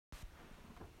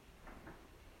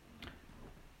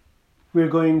We're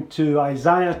going to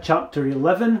Isaiah chapter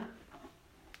 11,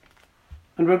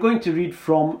 and we're going to read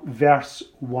from verse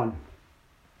 1.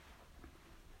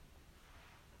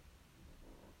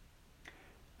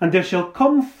 And there shall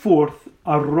come forth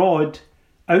a rod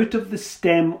out of the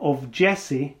stem of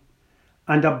Jesse,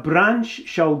 and a branch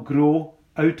shall grow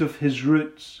out of his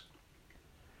roots.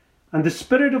 And the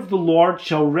Spirit of the Lord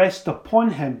shall rest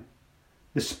upon him,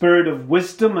 the Spirit of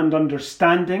wisdom and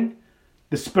understanding,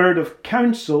 the Spirit of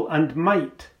counsel and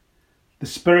might, the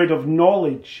Spirit of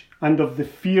knowledge and of the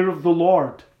fear of the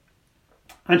Lord,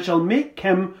 and shall make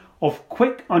him of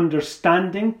quick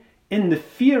understanding in the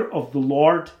fear of the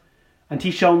Lord, and he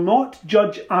shall not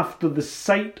judge after the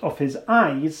sight of his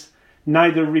eyes,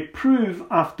 neither reprove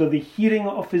after the hearing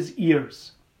of his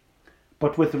ears.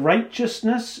 But with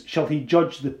righteousness shall he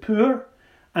judge the poor,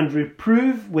 and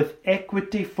reprove with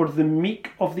equity for the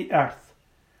meek of the earth.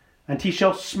 And he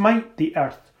shall smite the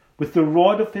earth with the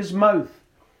rod of his mouth,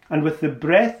 and with the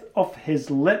breath of his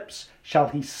lips shall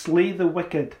he slay the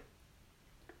wicked.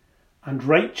 And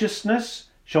righteousness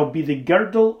shall be the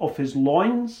girdle of his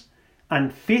loins,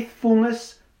 and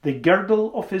faithfulness the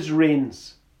girdle of his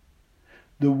reins.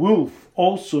 The wolf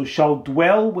also shall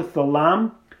dwell with the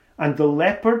lamb, and the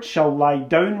leopard shall lie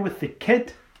down with the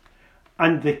kid,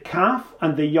 and the calf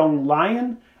and the young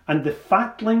lion and the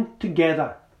fatling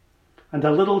together, and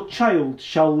a little child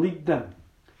shall lead them.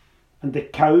 And the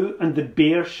cow and the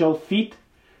bear shall feed,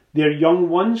 their young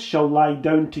ones shall lie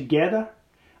down together,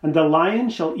 and the lion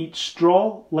shall eat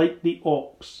straw like the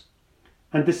ox.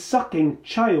 And the sucking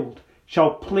child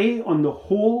shall play on the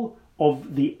hole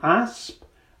of the asp,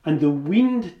 and the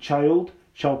weaned child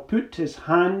shall put his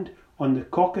hand on the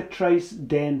cockatrice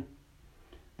den.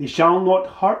 They shall not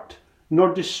hurt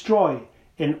nor destroy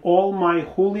in all my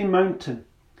holy mountain,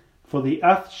 for the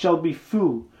earth shall be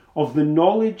full of the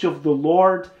knowledge of the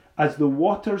Lord as the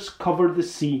waters cover the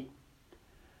sea.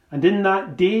 And in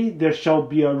that day there shall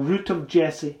be a root of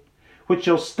Jesse, which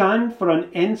shall stand for an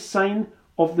ensign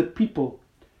of the people.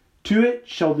 To it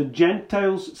shall the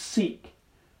Gentiles seek,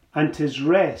 and his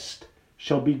rest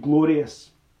shall be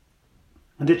glorious.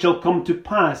 And it shall come to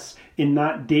pass in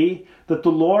that day that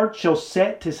the Lord shall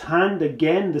set his hand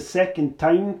again the second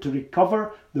time to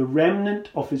recover the remnant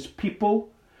of his people,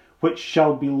 which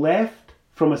shall be left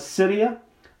from Assyria,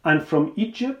 and from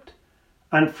Egypt,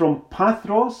 and from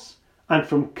Pathros, and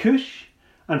from Cush,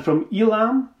 and from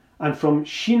Elam, and from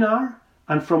Shinar,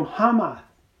 and from Hamath,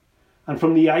 and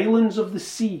from the islands of the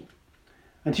sea.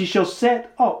 And he shall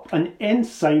set up an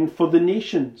ensign for the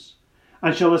nations,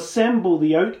 and shall assemble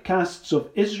the outcasts of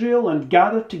Israel, and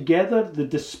gather together the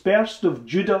dispersed of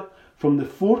Judah from the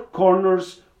four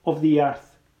corners of the earth.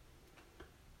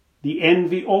 The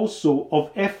envy also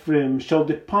of Ephraim shall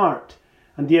depart,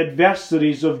 and the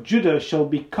adversaries of Judah shall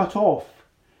be cut off.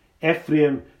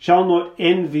 Ephraim shall not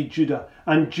envy Judah,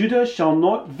 and Judah shall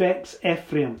not vex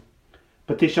Ephraim.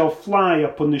 But they shall fly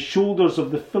upon the shoulders of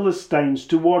the Philistines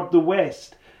toward the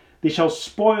west. They shall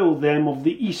spoil them of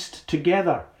the east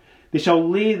together. They shall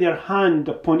lay their hand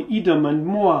upon Edom and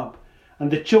Moab,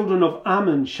 and the children of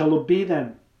Ammon shall obey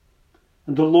them.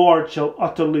 And the Lord shall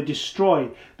utterly destroy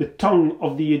the tongue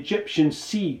of the Egyptian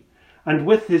sea, and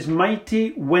with his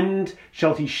mighty wind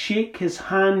shall he shake his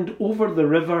hand over the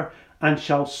river, and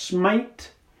shall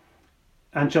smite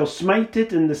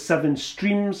it in the seven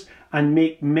streams, and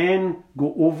make men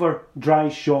go over dry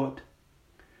shod.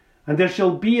 And there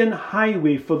shall be an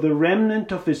highway for the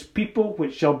remnant of his people,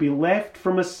 which shall be left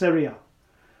from Assyria,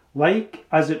 like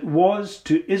as it was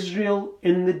to Israel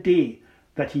in the day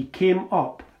that he came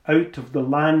up out of the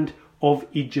land of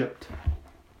Egypt.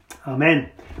 Amen.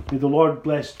 May the Lord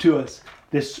bless to us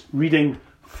this reading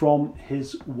from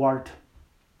his word.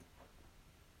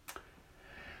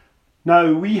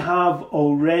 Now, we have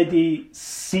already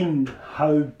seen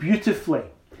how beautifully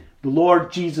the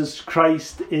Lord Jesus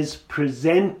Christ is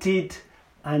presented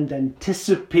and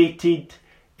anticipated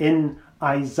in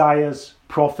Isaiah's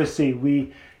prophecy.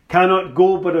 We cannot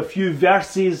go but a few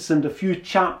verses and a few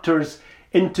chapters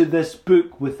into this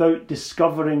book without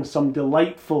discovering some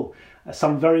delightful,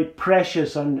 some very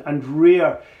precious and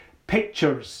rare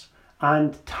pictures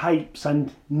and types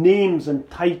and names and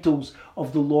titles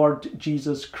of the Lord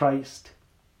Jesus Christ.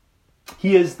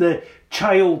 He is the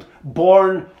child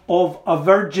born of a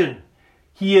virgin.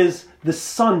 He is the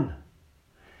Son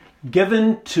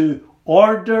given to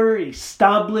order,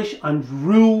 establish and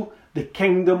rule the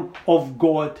kingdom of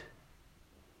God.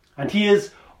 And he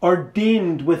is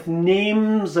ordained with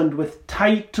names and with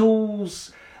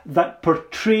titles that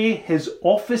portray his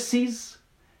offices,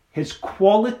 his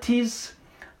qualities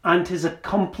and his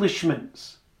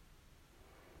accomplishments.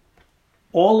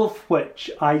 all of which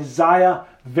Isaiah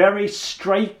very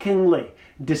strikingly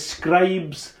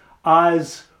describes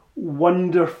as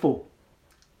wonderful.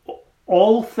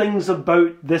 All things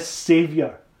about this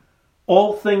Saviour,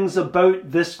 all things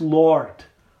about this Lord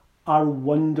are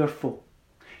wonderful.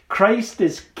 Christ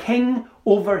is king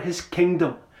over his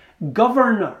kingdom,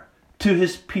 governor to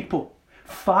his people,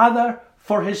 father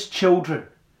for his children,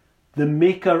 the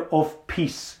maker of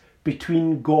peace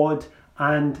between God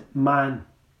and man.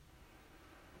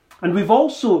 And we've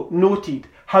also noted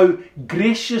how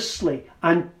graciously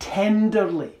and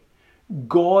tenderly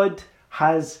God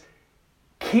has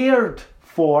cared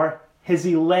for his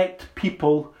elect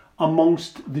people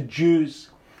amongst the Jews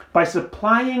by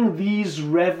supplying these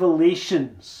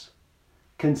revelations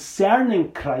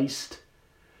concerning Christ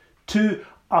to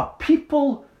a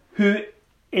people who,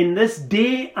 in this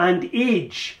day and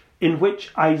age in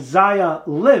which Isaiah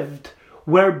lived,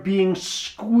 were being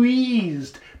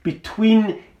squeezed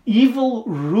between evil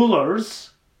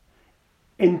rulers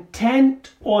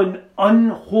intent on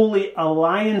unholy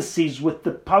alliances with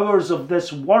the powers of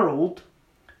this world,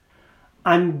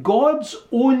 and God's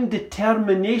own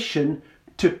determination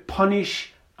to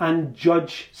punish and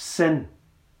judge sin.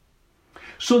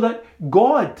 So that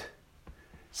God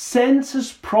sends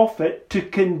his prophet to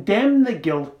condemn the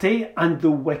guilty and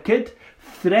the wicked,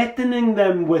 threatening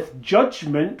them with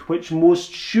judgment which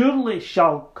most surely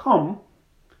shall come.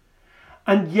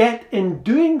 And yet in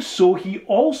doing so, he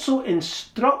also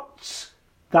instructs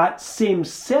that same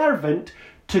servant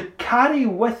to carry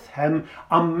with him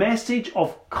a message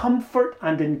of comfort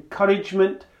and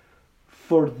encouragement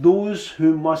for those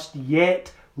who must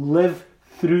yet live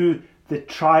through the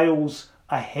trials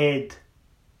ahead.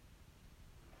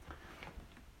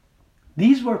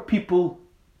 These were people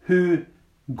who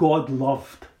God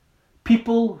loved,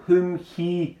 people whom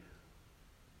he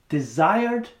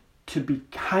desired to be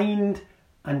kind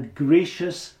and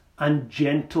gracious and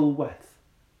gentle with,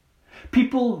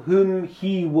 people whom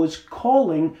he was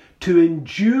calling to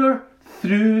endure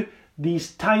through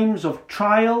these times of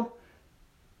trial,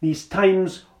 these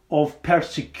times of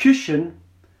persecution,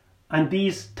 and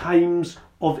these times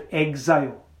of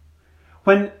exile,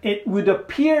 when it would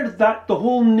appear that the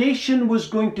whole nation was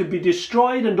going to be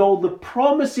destroyed and all the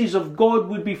promises of God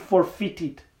would be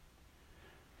forfeited.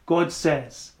 God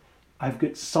says, I've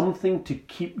got something to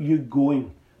keep you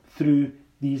going through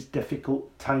these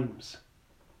difficult times.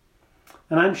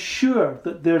 And I'm sure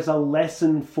that there's a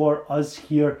lesson for us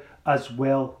here as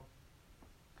well.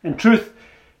 In truth,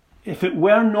 if it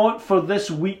were not for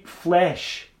this weak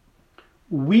flesh,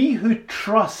 we who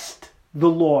trust the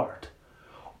Lord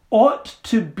ought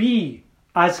to be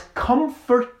as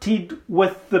comforted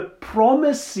with the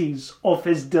promises of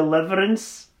his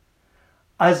deliverance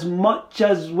as much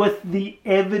as with the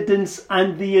evidence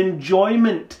and the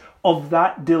enjoyment of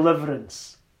that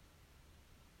deliverance.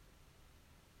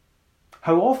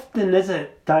 How often is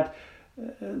it that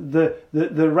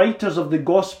the writers of the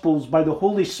Gospels by the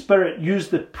Holy Spirit use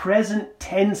the present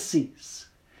tenses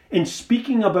in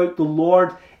speaking about the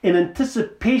Lord in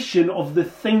anticipation of the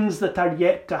things that are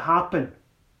yet to happen?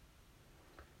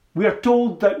 We are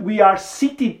told that we are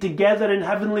seated together in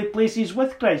heavenly places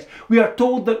with Christ. We are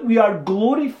told that we are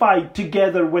glorified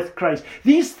together with Christ.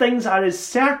 These things are as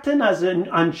certain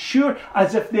and sure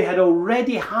as if they had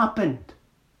already happened.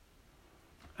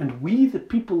 And we, the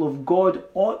people of God,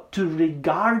 ought to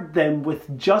regard them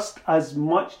with just as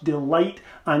much delight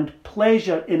and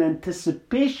pleasure in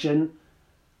anticipation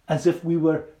as if we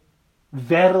were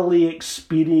verily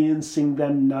experiencing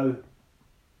them now.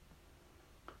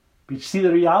 But you see,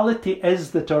 the reality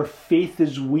is that our faith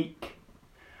is weak,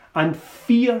 and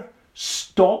fear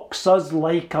stalks us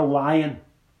like a lion.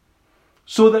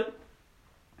 So that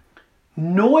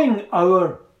knowing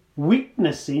our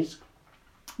weaknesses,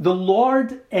 the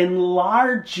Lord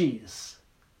enlarges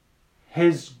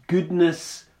his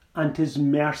goodness and his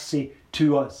mercy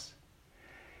to us.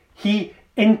 He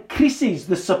increases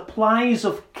the supplies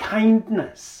of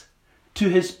kindness to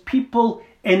his people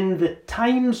in the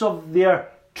times of their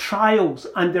trials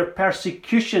and their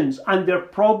persecutions and their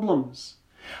problems.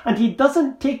 And he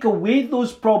doesn't take away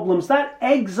those problems. That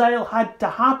exile had to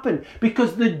happen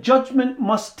because the judgment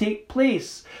must take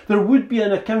place. There would be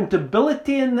an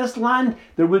accountability in this land.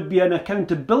 There would be an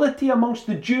accountability amongst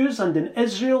the Jews and in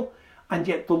Israel. And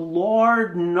yet the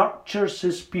Lord nurtures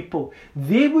his people.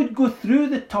 They would go through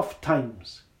the tough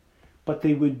times, but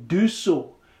they would do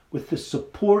so with the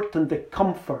support and the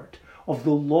comfort of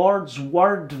the Lord's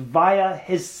word via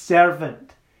his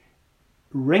servant,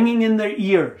 ringing in their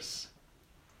ears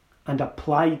and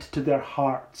applied to their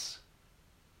hearts.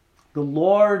 The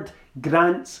Lord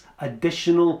grants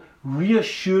additional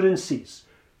reassurances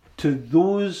to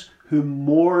those who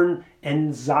mourn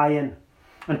in Zion,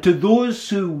 and to those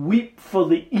who weep for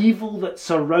the evil that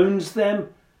surrounds them,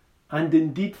 and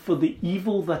indeed for the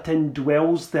evil that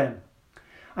indwells them.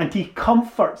 And he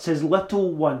comforts his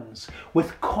little ones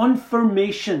with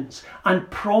confirmations and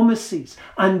promises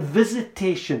and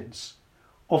visitations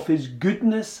of his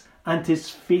goodness and his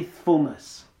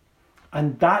faithfulness.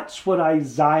 And that's what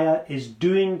Isaiah is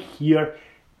doing here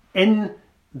in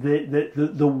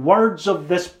the words of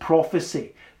this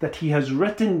prophecy that he has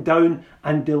written down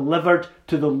and delivered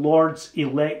to the Lord's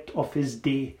elect of his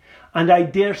day. And I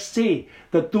dare say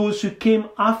that those who came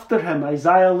after him,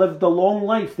 Isaiah lived a long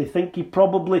life. They think he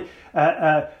probably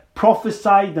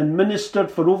prophesied and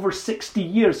ministered for over 60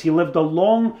 years. He lived a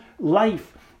long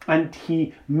life and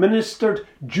he ministered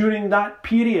during that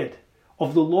period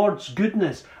of the Lord's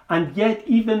goodness. And yet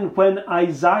even when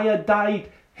Isaiah died,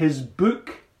 his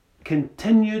book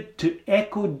continued to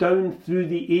echo down through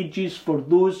the ages for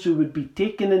those who would be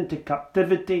taken into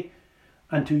captivity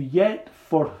and who yet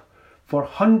for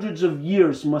hundreds of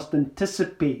years must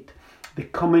anticipate the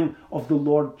coming of the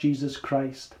Lord Jesus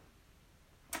Christ.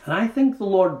 And I think the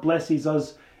Lord blesses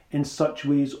us in such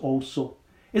ways also.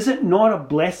 Is it not a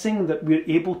blessing that we're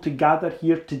able to gather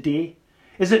here today?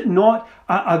 Is it not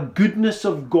a goodness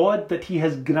of God that he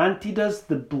has granted us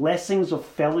the blessings of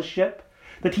fellowship?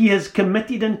 That he has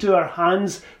committed into our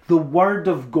hands the word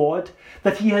of God,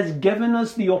 that he has given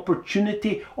us the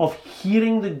opportunity of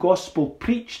hearing the gospel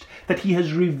preached, that he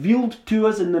has revealed to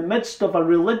us in the midst of a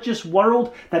religious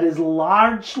world that is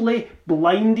largely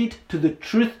blinded to the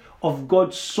truth of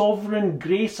God's sovereign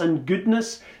grace and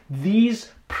goodness,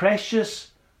 these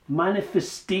precious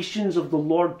manifestations of the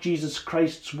Lord Jesus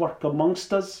Christ's work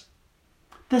amongst us.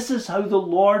 This is how the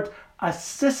Lord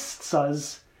assists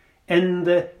us in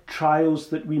the trials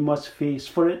that we must face.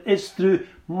 For it is through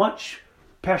much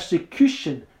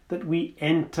persecution that we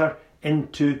enter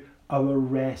into our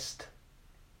rest.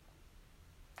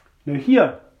 Now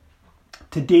here,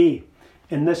 today,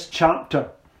 in this chapter,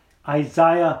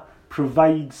 Isaiah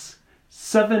provides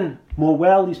seven more.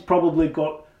 Well, he's probably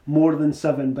got more than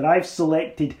seven, but I've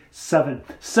selected seven.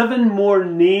 Seven more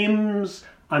names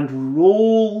and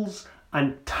roles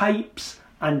and types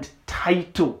and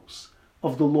titles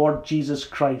of the Lord Jesus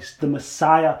Christ, the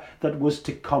Messiah that was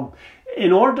to come,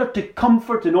 in order to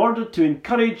comfort, in order to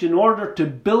encourage, in order to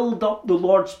build up the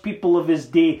Lord's people of his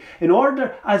day, in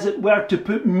order, as it were, to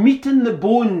put meat in the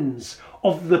bones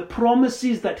of the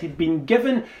promises that had been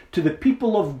given to the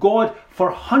people of God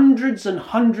for hundreds and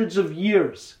hundreds of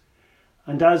years.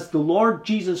 And as the Lord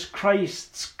Jesus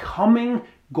Christ's coming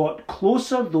got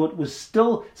closer, though it was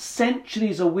still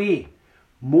centuries away,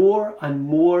 more and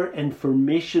more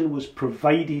information was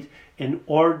provided in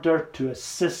order to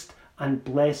assist and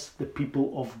bless the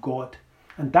people of God.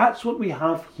 And that's what we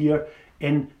have here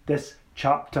in this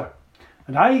chapter.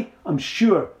 And I am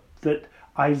sure that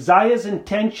Isaiah's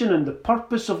intention and the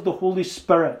purpose of the Holy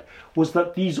Spirit was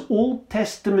that these Old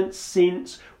Testament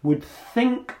saints would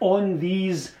think on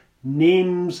these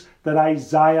names that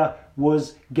Isaiah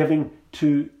was giving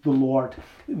to the Lord.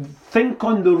 Think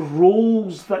on the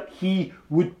roles that he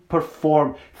would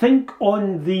perform. Think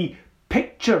on the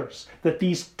pictures that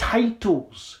these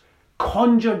titles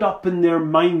conjured up in their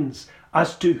minds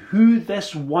as to who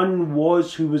this one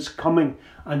was who was coming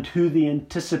and who they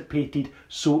anticipated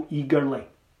so eagerly.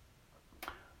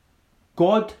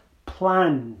 God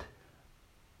planned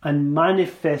and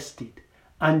manifested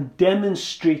and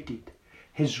demonstrated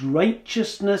his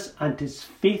righteousness and his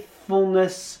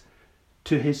faithfulness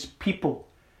to his people,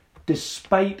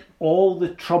 despite all the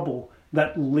trouble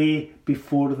that lay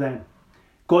before them.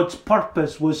 God's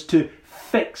purpose was to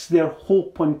fix their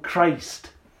hope on Christ.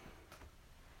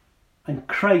 And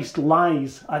Christ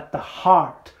lies at the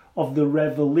heart of the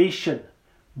revelation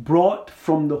brought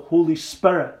from the Holy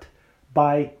Spirit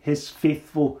by his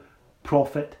faithful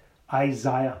prophet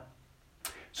Isaiah.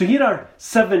 So here are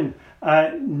seven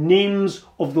names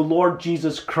of the Lord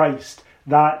Jesus Christ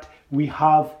that we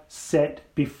have set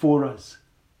before us.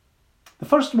 The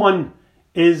first one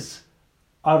is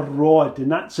a rod,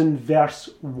 and that's in verse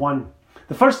 1.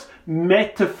 The first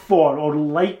metaphor or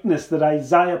likeness that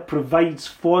Isaiah provides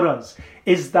for us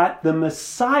is that the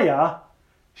Messiah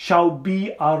shall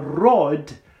be a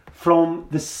rod from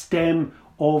the stem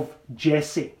of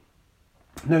Jesse.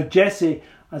 Now Jesse,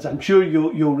 as I'm sure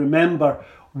you'll remember,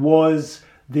 was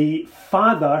the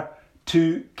father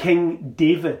to King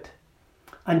David.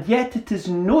 And yet it is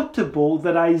notable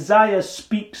that Isaiah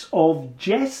speaks of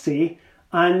Jesse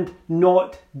and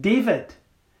not David.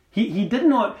 He did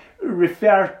not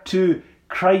refer to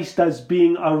Christ as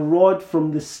being a rod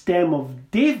from the stem of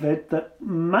David that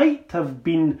might have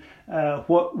been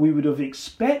what we would have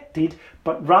expected,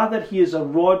 but rather he is a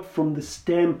rod from the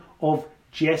stem of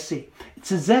Jesse.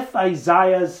 It's as if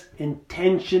Isaiah's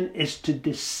intention is to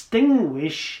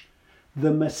distinguish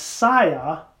the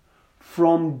Messiah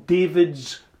from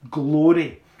David's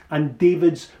glory and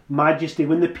David's majesty.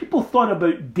 When the people thought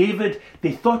about David,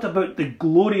 they thought about the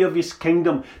glory of his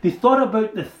kingdom. They thought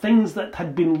about the things that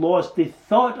had been lost. They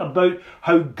thought about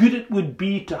how good it would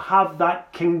be to have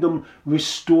that kingdom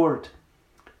restored.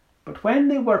 But when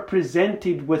they were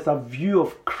presented with a view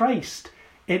of Christ,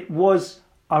 it was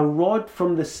a rod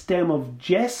from the stem of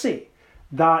Jesse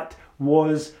that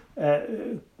was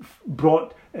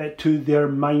brought to their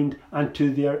mind and to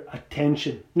their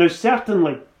attention. Now,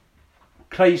 certainly,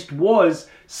 Christ was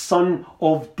Son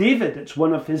of David. It's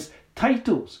one of his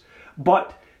titles.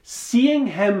 But seeing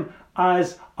him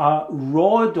as a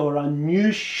rod or a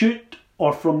new shoot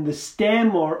or from the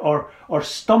stem or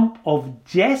stump of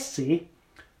Jesse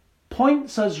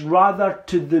points us rather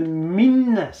to the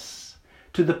meanness,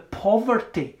 to the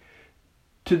poverty,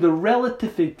 to the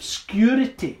relative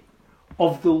obscurity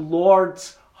of the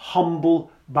Lord's humble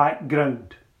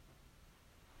background.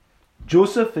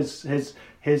 Joseph,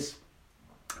 his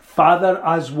father,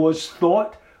 as was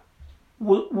thought,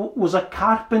 was a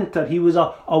carpenter. He was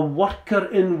a worker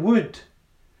in wood.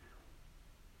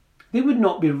 They would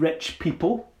not be rich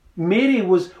people. Mary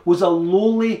was a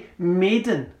lowly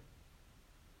maiden.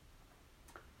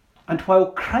 And while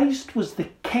Christ was the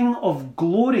King of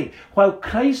glory, while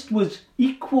Christ was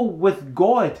equal with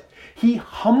God, he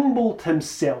humbled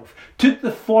himself, took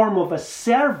the form of a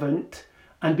servant,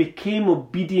 and became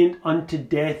obedient unto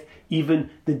death, even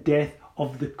the death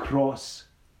of the cross.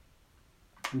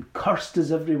 And cursed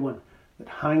is everyone that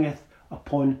hangeth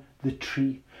upon the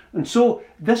tree. And so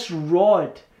this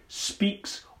rod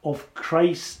speaks of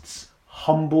Christ's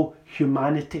humble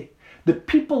humanity. The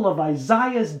people of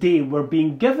Isaiah's day were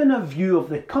being given a view of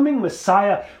the coming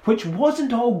Messiah which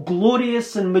wasn't all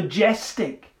glorious and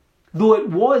majestic, though it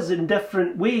was in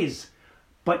different ways,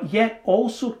 but yet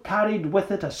also carried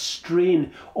with it a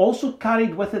strain, also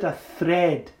carried with it a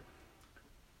thread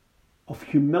of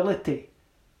humility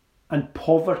and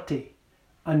poverty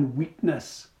and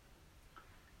weakness,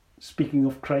 speaking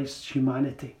of Christ's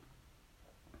humanity.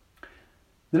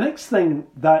 The next thing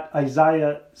that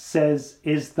Isaiah says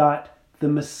is that the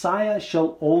Messiah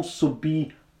shall also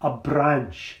be a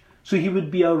branch. So he would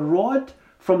be a rod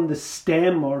from the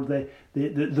stem or the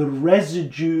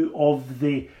residue of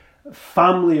the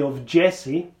family of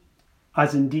Jesse,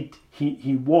 as indeed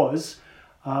he was.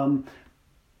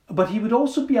 But he would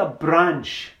also be a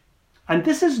branch. And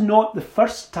this is not the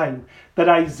first time that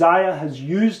Isaiah has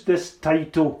used this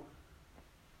title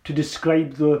to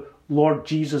describe the Lord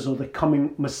Jesus or the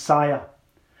coming Messiah.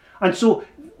 And so,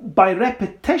 by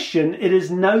repetition, it is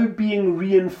now being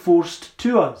reinforced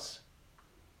to us.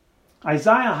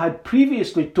 Isaiah had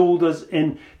previously told us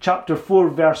in chapter 4,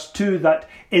 verse 2, that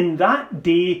in that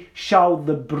day shall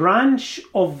the branch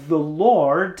of the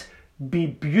Lord be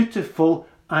beautiful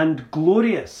and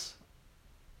glorious.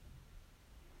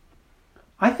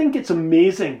 I think it's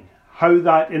amazing how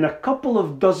that in a couple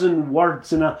of dozen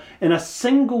words, in a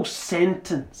single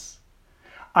sentence,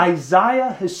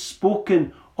 Isaiah has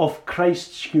spoken of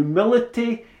Christ's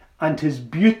humility and his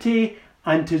beauty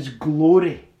and his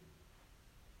glory.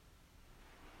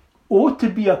 Oh, to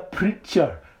be a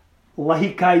preacher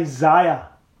like Isaiah,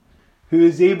 who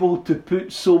is able to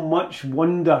put so much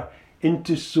wonder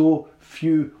into so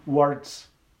few words.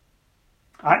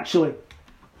 Actually,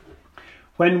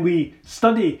 when we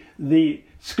study the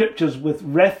scriptures with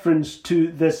reference to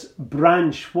this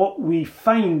branch, what we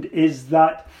find is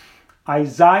that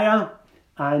Isaiah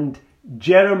and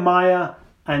Jeremiah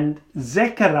and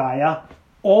Zechariah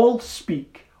all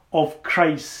speak of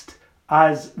Christ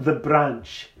as the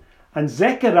branch. And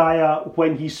Zechariah,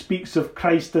 when he speaks of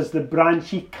Christ as the branch,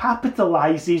 he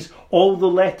capitalizes all the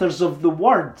letters of the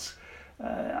words,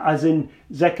 as in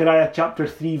Zechariah chapter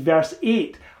 3 verse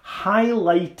 8,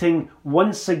 highlighting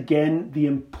once again the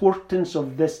importance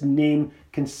of this name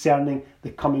concerning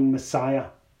the coming Messiah.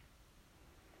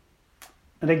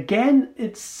 And again,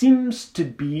 it seems to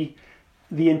be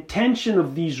the intention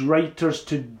of these writers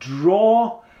to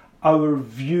draw our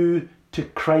view to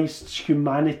Christ's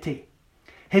humanity,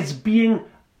 his being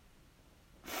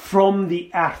from the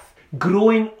earth,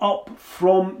 growing up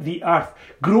from the earth,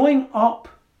 growing up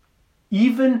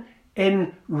even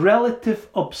in relative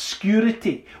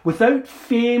obscurity, without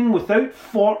fame, without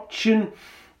fortune,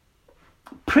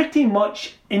 pretty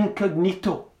much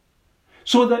incognito.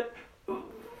 So that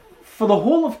for the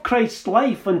whole of Christ's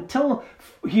life until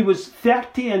he was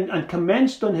 30 and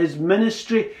commenced on his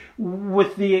ministry,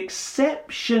 with the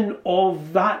exception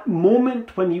of that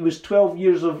moment when he was 12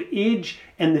 years of age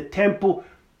in the temple,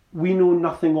 we know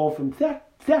nothing of him.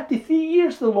 33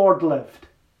 years the Lord lived.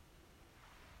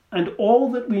 And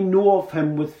all that we know of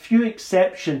him, with few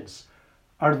exceptions,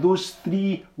 are those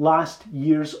 3 last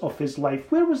years of his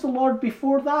life. Where was the Lord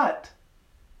before that?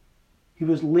 He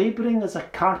was labouring as a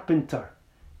carpenter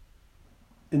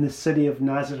in the city of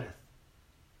Nazareth.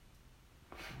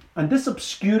 And this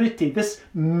obscurity, this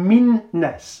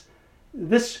meanness,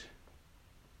 this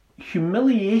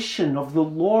humiliation of the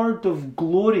Lord of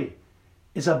glory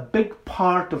is a big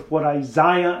part of what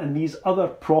Isaiah and these other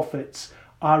prophets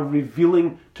are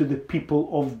revealing to the people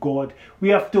of God. We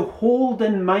have to hold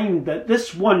in mind that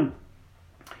this one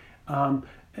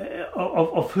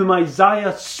of whom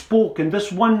Isaiah spoke, and this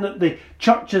one that the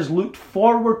churches looked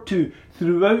forward to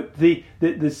throughout the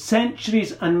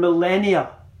centuries and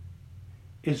millennia,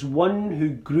 is one who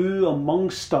grew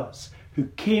amongst us, who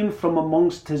came from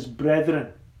amongst his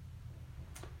brethren.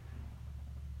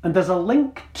 And there's a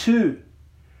link too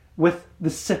with the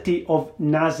city of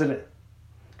Nazareth,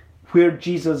 where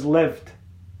Jesus lived.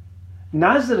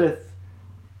 Nazareth,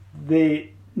 the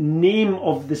name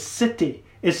of the city,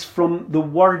 is from the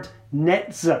word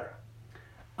Netzer.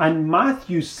 And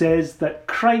Matthew says that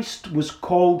Christ was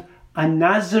called a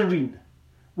Nazarene.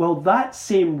 Well, that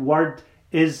same word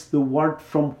is the word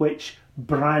from which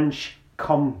branch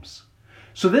comes.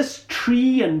 So this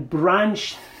tree and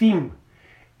branch theme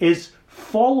is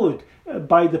followed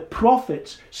by the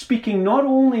prophets, speaking not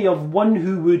only of one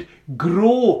who would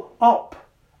grow up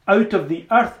out of the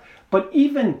earth, but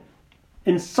even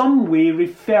in some way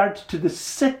referred to the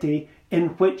city in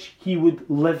which he would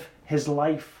live his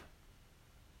life.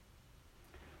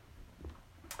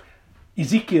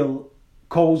 Ezekiel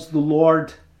calls the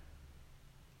Lord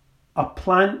a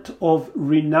plant of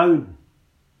renown.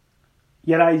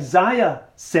 Yet Isaiah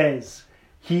says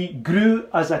he grew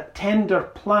as a tender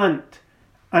plant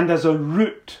and as a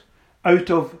root out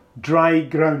of dry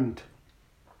ground.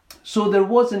 So there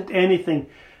wasn't anything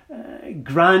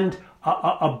grand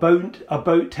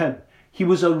about him. He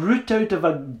was a root out of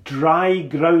a dry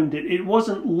ground. It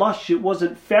wasn't lush, it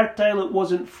wasn't fertile, it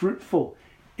wasn't fruitful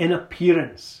in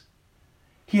appearance.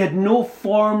 He had no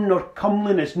form nor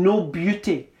comeliness, no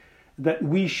beauty that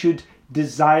we should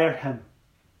desire him.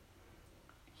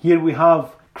 Here we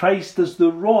have Christ as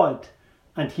the rod,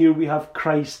 and here we have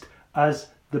Christ as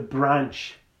the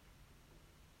branch.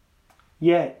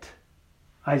 Yet,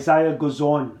 Isaiah goes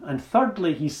on, and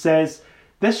thirdly he says,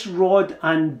 this rod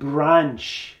and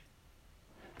branch,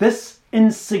 this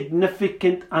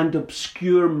insignificant and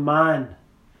obscure man,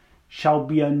 shall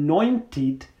be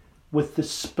anointed with the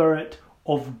Spirit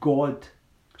of God.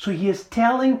 So he is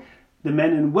telling the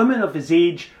men and women of his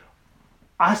age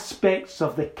aspects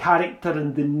of the character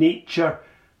and the nature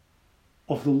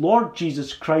of the Lord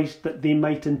Jesus Christ that they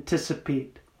might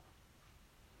anticipate.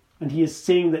 And he is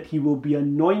saying that he will be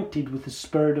anointed with the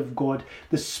Spirit of God.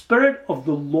 The Spirit of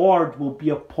the Lord will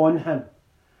be upon him.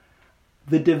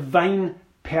 The divine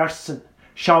person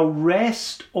shall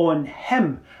rest on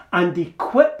him and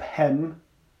equip him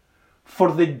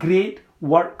for the great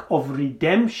work of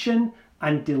redemption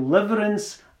and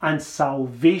deliverance and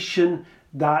salvation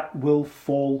that will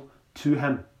fall to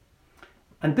him.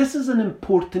 And this is an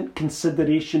important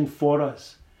consideration for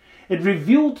us. It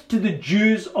revealed to the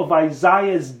Jews of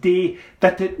Isaiah's day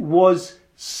that it was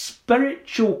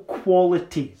spiritual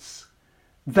qualities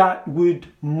that would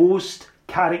most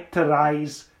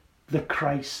characterize the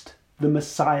Christ, the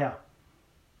Messiah.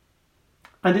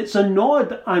 And it's a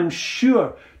nod, I'm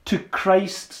sure, to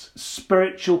Christ's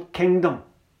spiritual kingdom.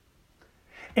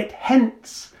 It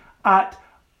hints at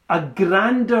a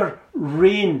grander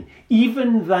reign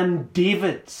even than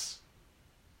David's.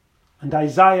 And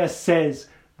Isaiah says,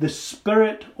 the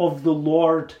Spirit of the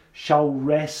Lord shall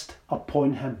rest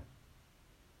upon him.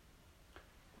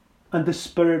 And the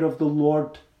Spirit of the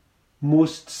Lord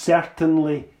most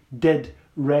certainly did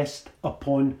rest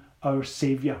upon our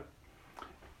Saviour.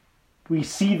 We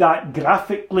see that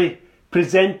graphically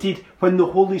presented when the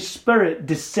Holy Spirit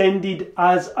descended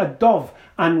as a dove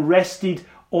and rested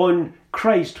on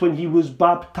Christ when he was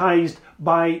baptized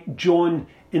by John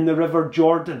in the River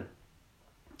Jordan.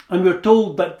 And we're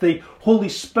told that the Holy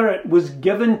Spirit was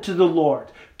given to the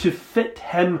Lord to fit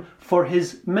him for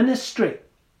his ministry.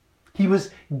 He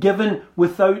was given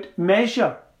without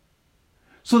measure.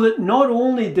 So that not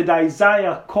only did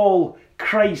Isaiah call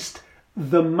Christ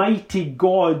the mighty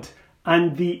God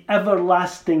and the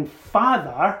everlasting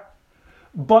Father,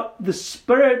 but the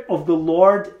Spirit of the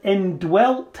Lord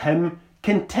indwelt him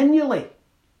continually.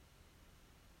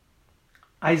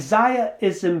 Isaiah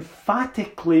is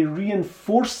emphatically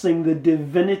reinforcing the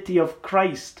divinity of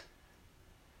Christ,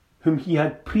 whom he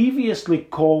had previously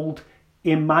called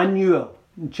Emmanuel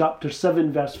in chapter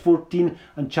 7 verse 14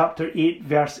 and chapter 8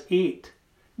 verse 8,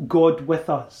 God with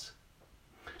us.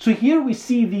 So here we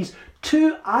see these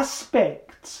two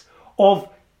aspects of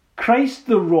Christ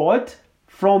the rod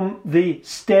from the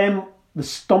stem, the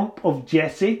stump of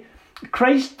Jesse,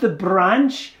 Christ the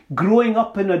branch growing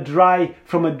up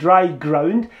from a dry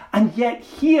ground, and yet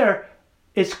here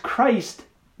is Christ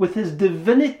with his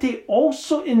divinity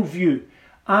also in view,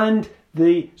 and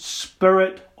the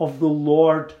Spirit of the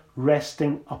Lord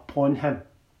resting upon him.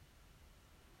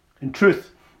 In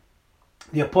truth,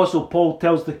 the Apostle Paul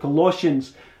tells the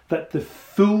Colossians that the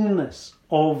fullness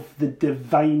of the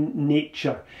divine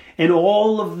nature, in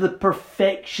all of the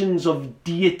perfections of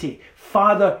deity,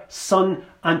 Father, Son,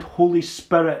 and Holy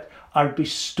Spirit, are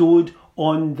bestowed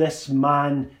on this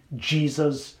man,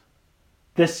 Jesus,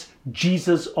 this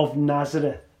Jesus of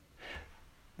Nazareth.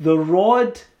 The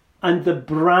rod and the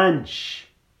branch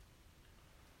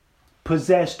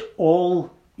possessed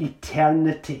all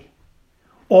eternity,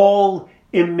 all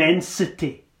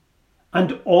immensity,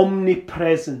 and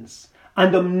omnipresence,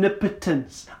 and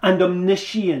omnipotence, and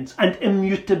omniscience, and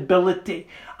immutability,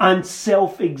 and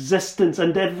self-existence,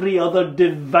 and every other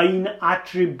divine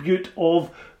attribute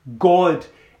of God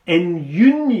in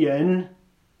union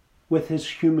with his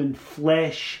human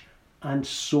flesh and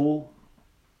soul.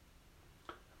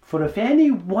 For if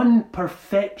any one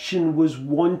perfection was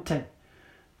wanting,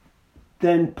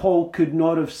 then Paul could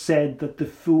not have said that the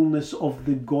fullness of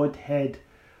the Godhead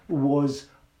was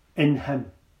in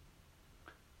him.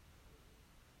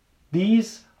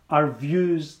 These are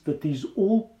views that these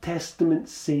Old Testament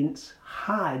saints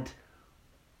had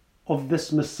of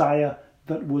this Messiah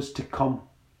that was to come.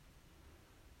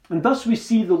 And thus we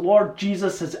see the Lord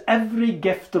Jesus has every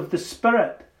gift of the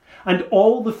Spirit, and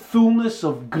all the fullness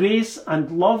of grace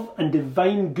and love and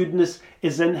divine goodness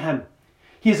is in him.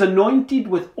 He is anointed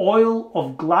with oil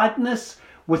of gladness,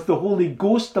 with the Holy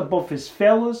Ghost above his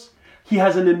fellows. He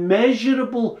has an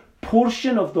immeasurable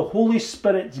portion of the Holy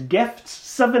Spirit's gifts.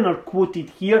 7 are quoted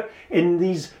here in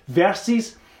these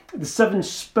verses. The 7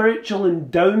 spiritual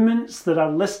endowments that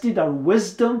are listed are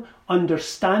wisdom,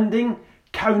 understanding,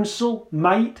 counsel,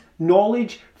 might,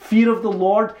 knowledge, fear of the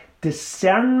Lord,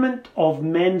 discernment of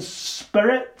men's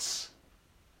spirits,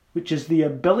 which is the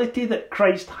ability that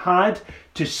Christ had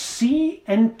to see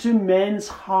into men's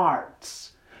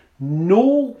hearts,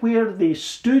 know where they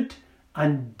stood,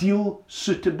 and deal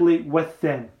suitably with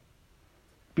them,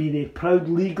 be they proud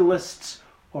legalists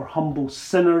or humble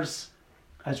sinners,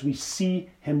 as we see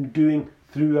him doing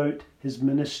throughout his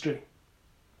ministry.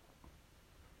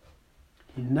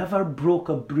 He never broke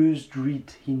a bruised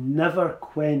reed. He never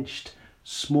quenched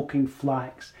smoking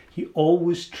flax. He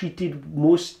always treated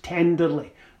most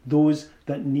tenderly those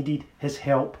that needed his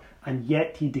help, and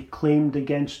yet he declaimed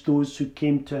against those who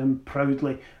came to him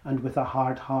proudly and with a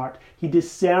hard heart. He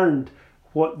discerned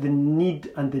what the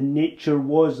need and the nature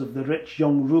was of the rich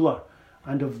young ruler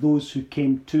and of those who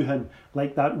came to him,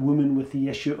 like that woman with the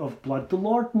issue of blood. The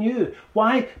Lord knew.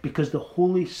 Why? Because the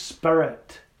Holy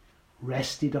Spirit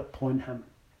rested upon him.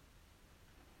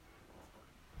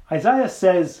 Isaiah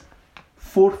says,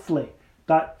 fourthly,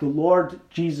 that the Lord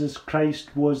Jesus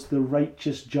Christ was the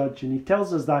righteous judge, and he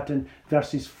tells us that in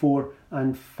verses 4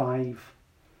 and 5.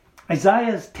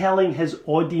 Isaiah is telling his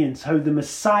audience how the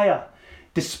Messiah,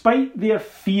 despite their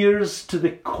fears to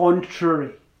the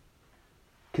contrary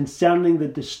concerning the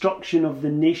destruction of the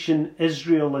nation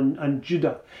Israel and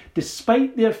Judah,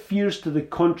 despite their fears to the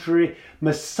contrary,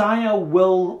 Messiah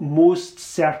will most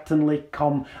certainly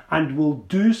come, and will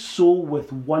do so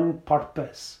with one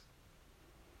purpose: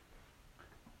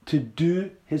 to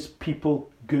do his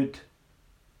people good.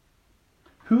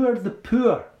 Who are the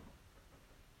poor?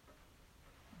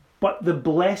 But the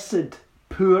blessed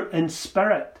poor in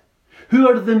spirit. Who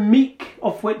are the meek,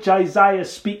 of which Isaiah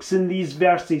speaks in these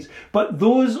verses, but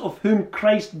those of whom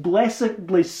Christ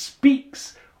blessedly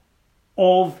speaks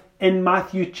of in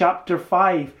Matthew chapter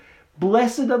 5.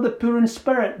 Blessed are the poor in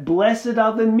spirit, blessed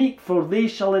are the meek, for they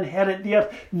shall inherit the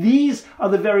earth. These are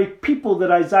the very people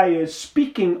that Isaiah is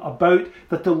speaking about,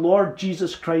 that the Lord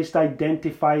Jesus Christ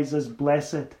identifies as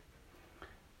blessed.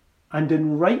 And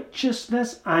in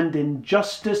righteousness and in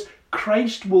justice,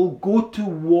 Christ will go to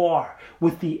war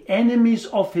with the enemies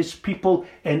of his people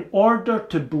in order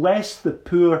to bless the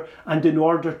poor and in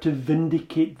order to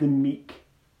vindicate the meek.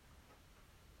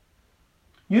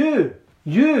 You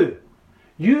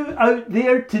out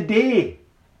there today,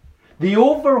 the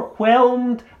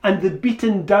overwhelmed and the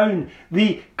beaten down,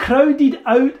 the crowded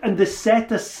out and the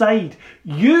set aside.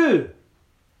 You,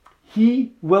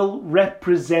 he will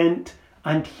represent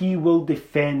and he will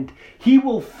defend. He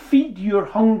will feed your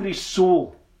hungry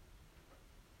soul.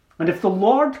 And if the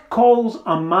Lord calls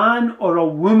a man or a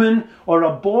woman or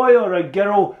a boy or a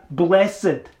girl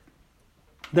blessed,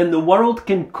 then the world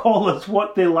can call us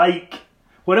what they like,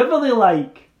 whatever they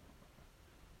like.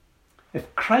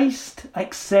 If Christ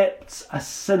accepts a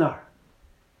sinner,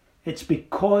 it's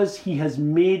because he has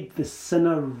made the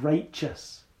sinner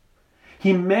righteous.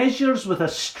 He measures with a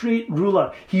straight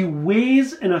ruler. He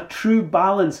weighs in a true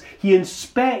balance. He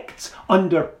inspects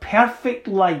under perfect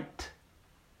light.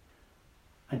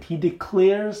 And he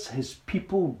declares his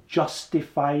people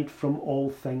justified from all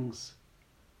things.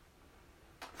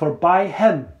 For by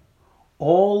him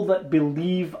all that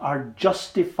believe are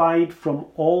justified from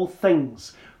all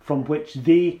things from which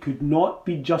they could not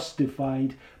be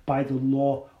justified by the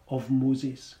law of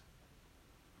Moses.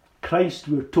 Christ,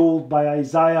 we're told by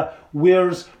Isaiah,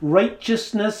 wears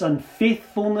righteousness and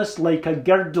faithfulness like a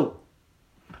girdle.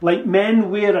 Like men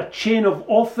wear a chain of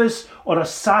office or a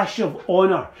sash of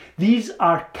honour. These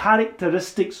are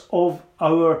characteristics of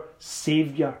our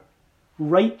Saviour.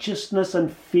 Righteousness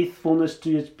and faithfulness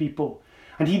to his people.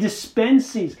 And he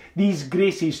dispenses these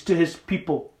graces to his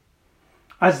people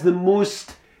as the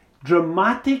most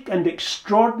dramatic and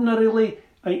extraordinary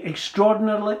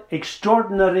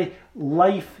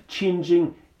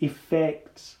life-changing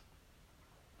effects.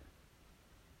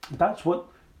 That's what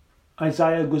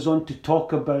Isaiah goes on to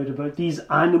talk about these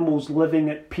animals living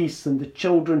at peace and the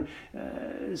children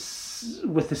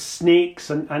with the snakes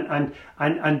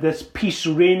and this peace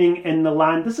reigning in the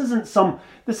land. This isn't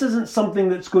something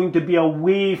that's going to be a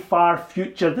way far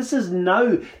future. This is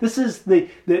now. This is the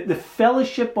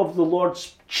fellowship of the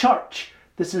Lord's church.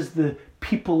 This is the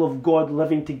people of God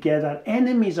living together.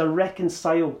 Enemies are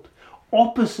reconciled.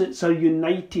 Opposites are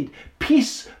united.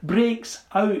 Peace breaks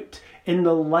out in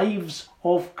the lives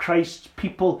of Christ's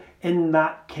people in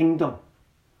that kingdom.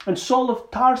 And Saul of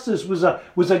Tarsus was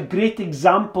a great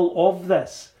example of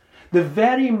this. The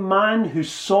very man who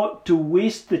sought to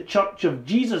waste the church of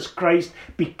Jesus Christ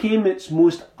became its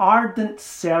most ardent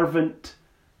servant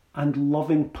and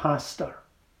loving pastor.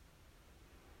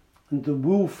 And the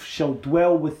wolf shall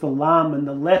dwell with the lamb, and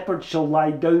the leopard shall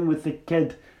lie down with the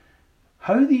kid.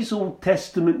 How these Old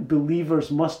Testament believers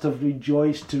must have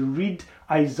rejoiced to read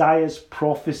Isaiah's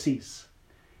prophecies,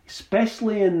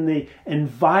 especially in the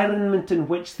environment in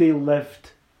which they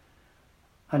lived,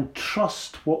 and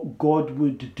trust what God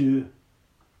would do.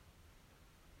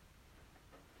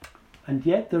 And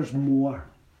yet there's more.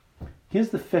 Here's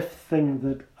the fifth thing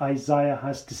that Isaiah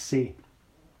has to say.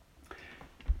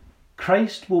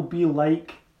 Christ will be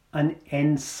like an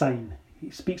ensign. He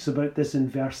speaks about this in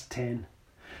verse 10.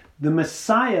 The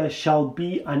Messiah shall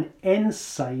be an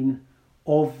ensign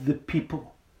of the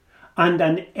people and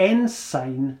an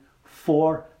ensign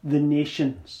for the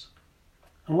nations.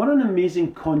 And what an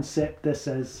amazing concept this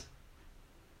is.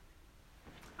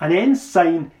 An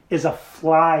ensign is a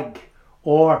flag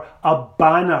or a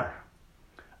banner,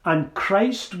 and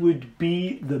Christ would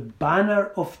be the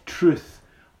banner of truth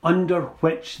under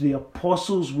which the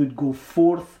apostles would go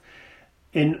forth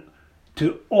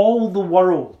to all the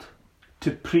world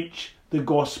to preach the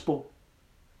gospel.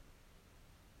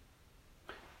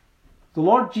 The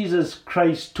Lord Jesus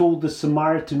Christ told the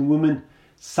Samaritan woman,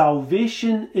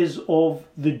 salvation is of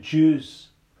the Jews.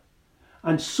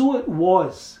 And so it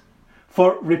was,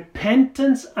 for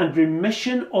repentance and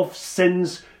remission of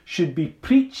sins should be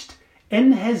preached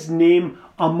in his name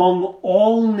among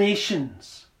all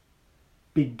nations,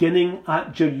 beginning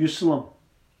at Jerusalem.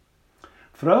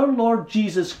 For our Lord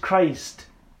Jesus Christ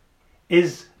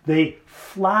is the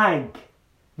flag,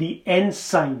 the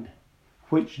ensign,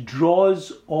 which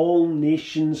draws all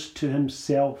nations to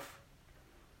himself.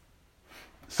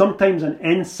 Sometimes an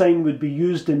ensign would be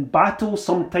used in battle,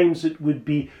 sometimes it would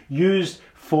be used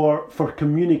for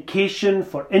communication,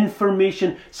 for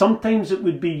information. Sometimes it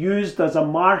would be used as a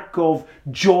mark of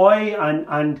joy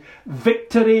and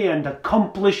victory and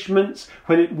accomplishments,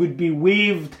 when it would be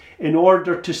waved in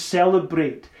order to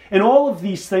celebrate. In all of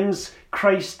these things,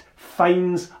 Christ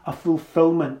finds a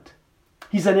fulfillment.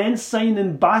 He's an ensign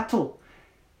in battle.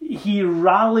 He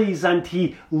rallies and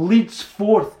he leads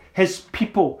forth his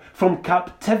people from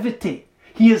captivity.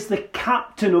 He is the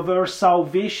captain of our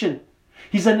salvation.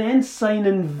 He's an ensign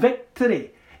in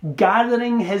victory,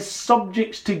 gathering his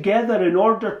subjects together in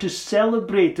order to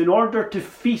celebrate, in order to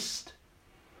feast,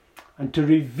 and to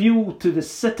reveal to the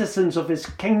citizens of his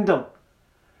kingdom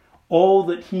all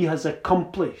that he has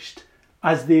accomplished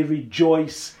as they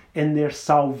rejoice in their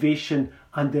salvation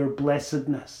and their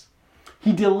blessedness.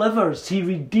 He delivers, he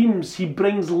redeems, he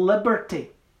brings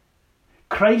liberty.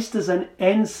 Christ is an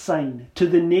ensign to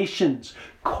the nations,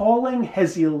 calling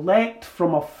his elect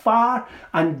from afar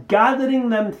and gathering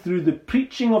them through the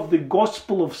preaching of the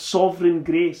gospel of sovereign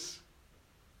grace.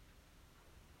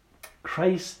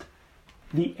 Christ,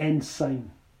 the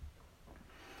ensign.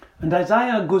 And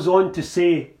Isaiah goes on to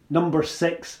say, number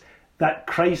 6, that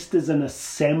Christ is an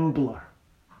assembler.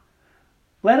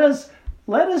 Let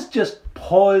us just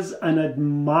pause and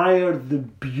admire the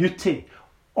beauty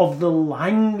of the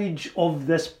language of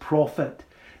this prophet.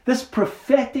 This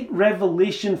prophetic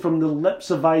revelation from the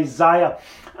lips of Isaiah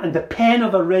and the pen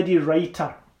of a ready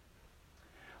writer.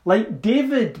 Like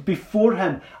David before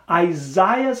him,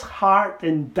 Isaiah's heart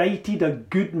indited a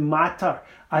good matter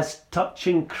as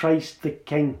touching Christ the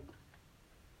King.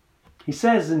 He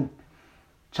says in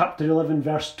chapter 11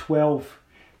 verse 12,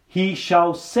 "He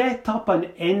shall set up an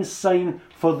ensign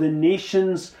for the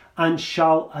nations and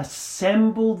shall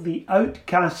assemble the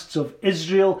outcasts of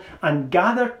Israel and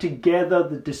gather together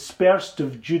the dispersed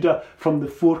of Judah from the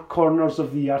four corners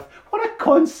of the earth." What a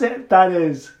concept that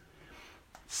is!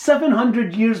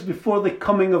 700 years before the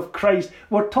coming of Christ.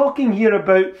 We're talking here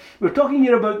about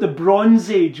the Bronze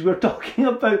Age. We're talking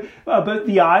about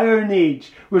the Iron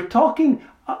Age. We're talking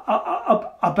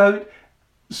about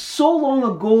so long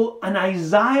ago, and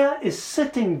Isaiah is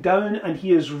sitting down and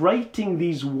he is writing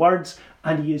these words,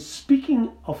 and he is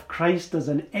speaking of Christ as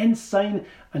an ensign,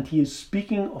 and he is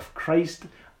speaking of Christ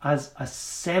as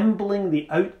assembling the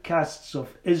outcasts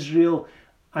of Israel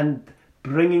and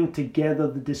bringing together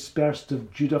the dispersed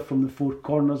of Judah from the four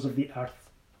corners of the earth.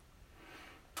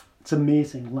 It's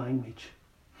amazing language.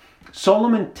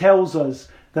 Solomon tells us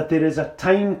that there is a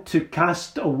time to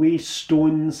cast away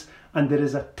stones and there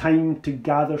is a time to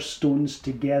gather stones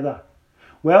together.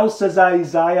 Well, says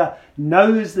Isaiah,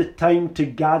 now is the time to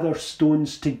gather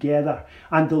stones together,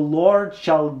 and the Lord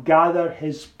shall gather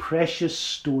his precious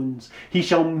stones. He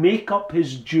shall make up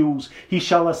his jewels. He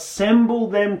shall assemble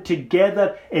them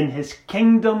together in his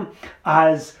kingdom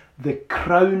as the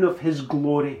crown of his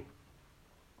glory.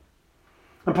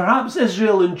 And perhaps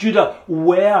Israel and Judah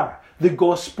were the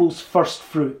gospel's first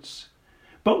fruits.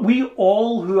 But we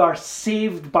all who are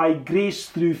saved by grace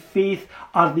through faith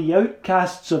are the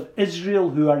outcasts of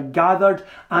Israel who are gathered,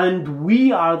 and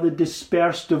we are the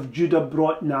dispersed of Judah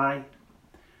brought nigh.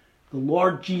 The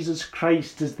Lord Jesus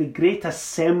Christ is the great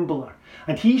assembler,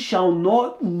 and he shall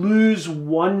not lose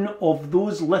one of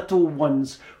those little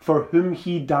ones for whom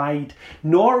he died,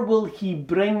 nor will he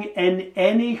bring in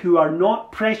any who are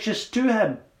not precious to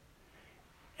him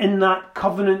in that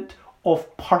covenant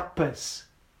of purpose.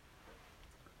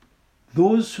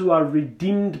 Those who are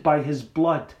redeemed by his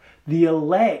blood, the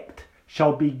elect,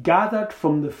 shall be gathered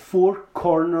from the four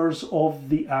corners of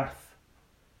the earth.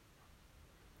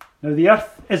 Now the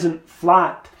earth isn't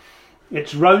flat,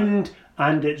 it's round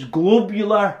and it's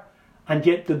globular, and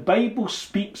yet the Bible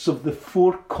speaks of the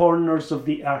four corners of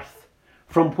the earth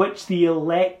from which the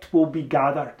elect will be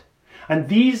gathered. And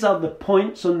these are the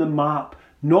points on the map: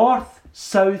 north,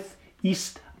 south,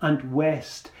 east and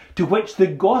west, to which the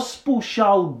gospel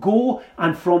shall go,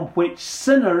 and from which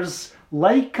sinners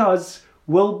like us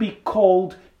will be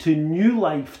called to new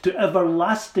life, to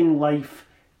everlasting life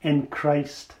in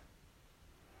Christ.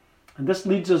 And this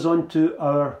leads us on to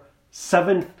our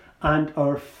seventh and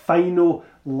our final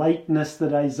likeness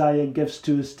that Isaiah gives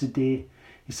to us today.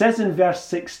 He says in verse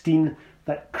 16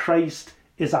 that Christ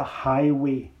is a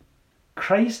highway.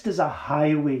 Christ is a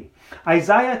highway.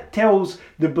 Isaiah tells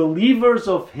the believers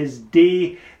of his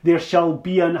day, there shall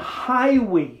be an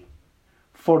highway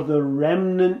for the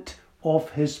remnant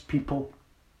of his people.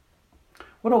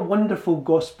 What a wonderful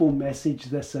gospel message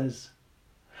this is.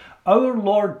 Our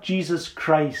Lord Jesus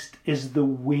Christ is the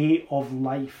way of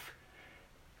life.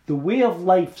 The way of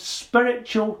life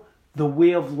spiritual, the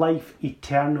way of life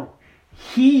eternal.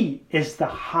 He is the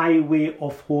highway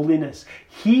of holiness.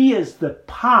 He is the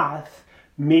path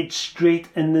made straight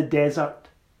in the desert.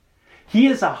 He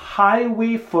is a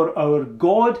highway for our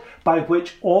God, by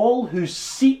which all who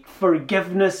seek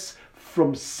forgiveness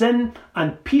from sin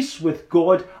and peace with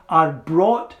God are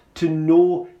brought to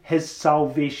know his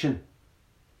salvation.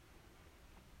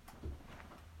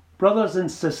 Brothers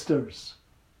and sisters,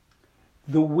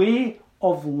 the way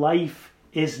of life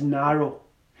is narrow.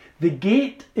 The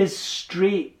gate is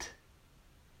straight,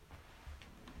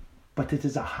 but it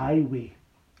is a highway.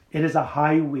 It is a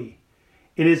highway.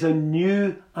 It is a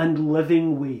new and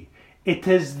living way. It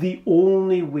is the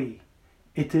only way.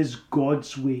 It is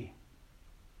God's way.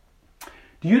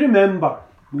 Do you remember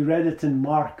We read it in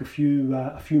Mark a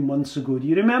few months ago. Do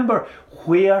you remember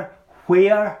where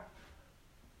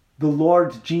the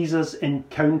Lord Jesus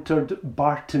encountered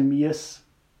Bartimaeus?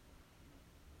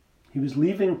 He was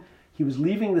leaving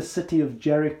the city of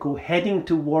Jericho, heading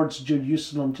towards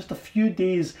Jerusalem, just a few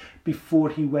days before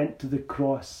he went to the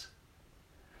cross.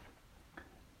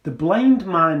 The blind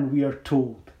man, we are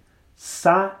told,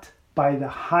 sat by the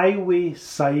highway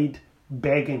side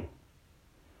begging.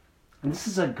 And this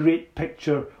is a great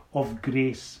picture of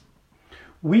grace.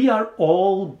 We are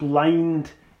all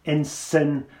blind in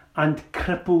sin and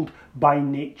crippled by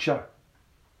nature,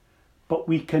 but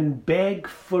we can beg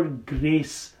for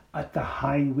grace at the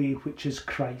highway, which is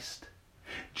Christ.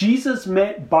 Jesus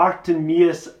met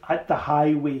Bartimaeus at the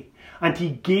highway and he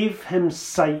gave him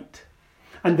sight.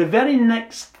 And the very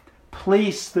next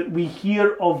place that we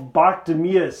hear of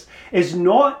Bartimaeus is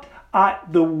not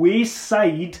at the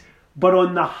wayside, but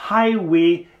on the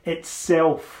highway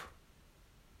itself.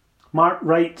 Mark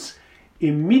writes,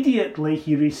 immediately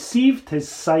he received his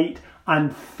sight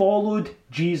and followed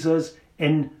Jesus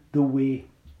in the way.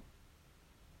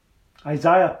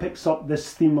 Isaiah picks up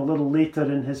this theme a little later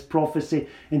in his prophecy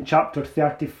in chapter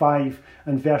 35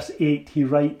 and verse 8. He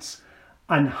writes,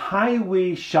 "An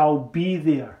highway shall be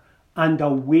there, and a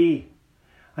way,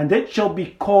 and it shall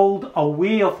be called a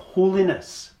way of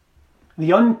holiness.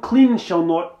 The unclean shall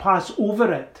not pass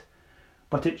over it,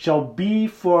 but it shall be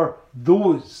for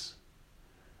those.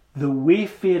 The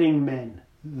wayfaring men,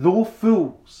 though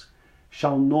fools,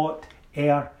 shall not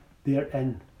err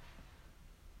therein."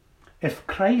 If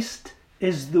Christ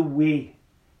is the way,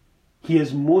 he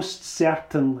is most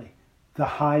certainly the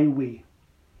highway.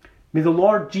 May the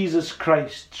Lord Jesus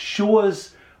Christ show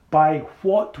us by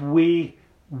what way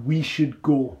we should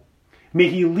go. May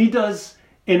he lead us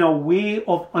in a way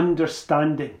of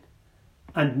understanding,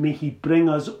 and may he bring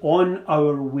us on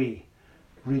our way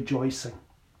rejoicing.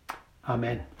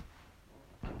 Amen.